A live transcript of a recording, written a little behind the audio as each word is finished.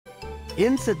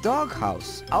In the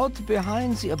doghouse, out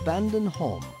behind the abandoned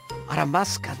home, are a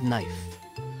mask and knife.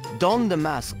 Don the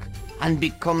mask and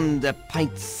become the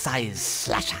pint-sized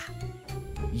slasher.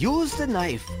 Use the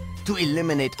knife to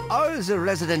eliminate all the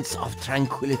residents of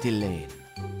Tranquility Lane.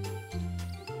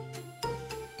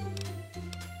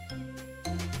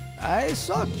 I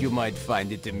thought you might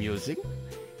find it amusing.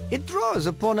 It draws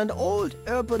upon an old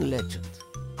urban legend,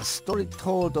 a story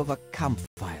told over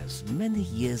campfires many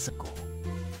years ago.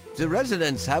 The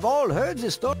residents have all heard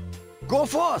the story. Go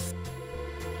forth!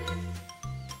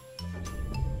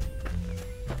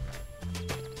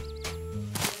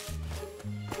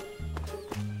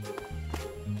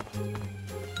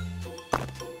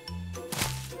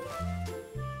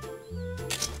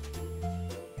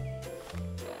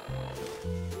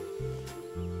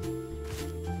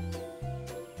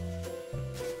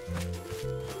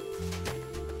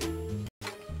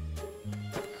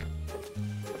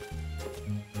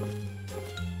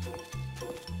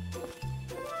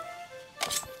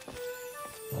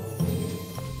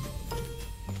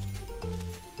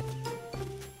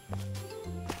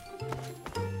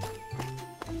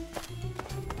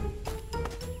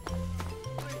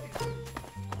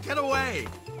 Get away!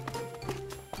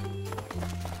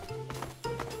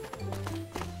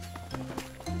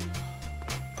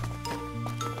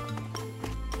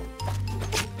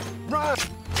 Run!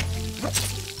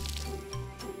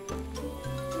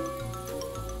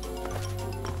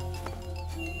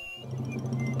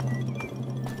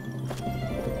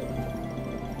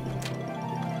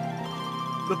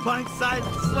 The pint-sized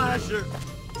slasher!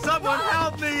 Someone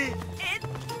help me!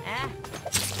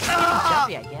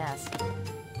 Jumpy, I guess.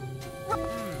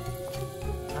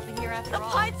 Nothing here after all.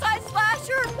 The pint-sized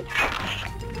slasher!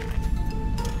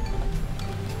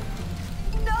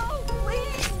 No,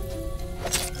 please!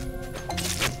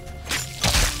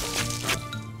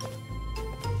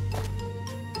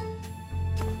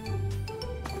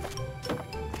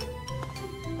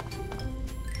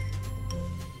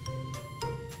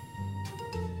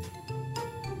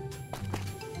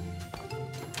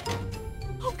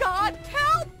 Oh God,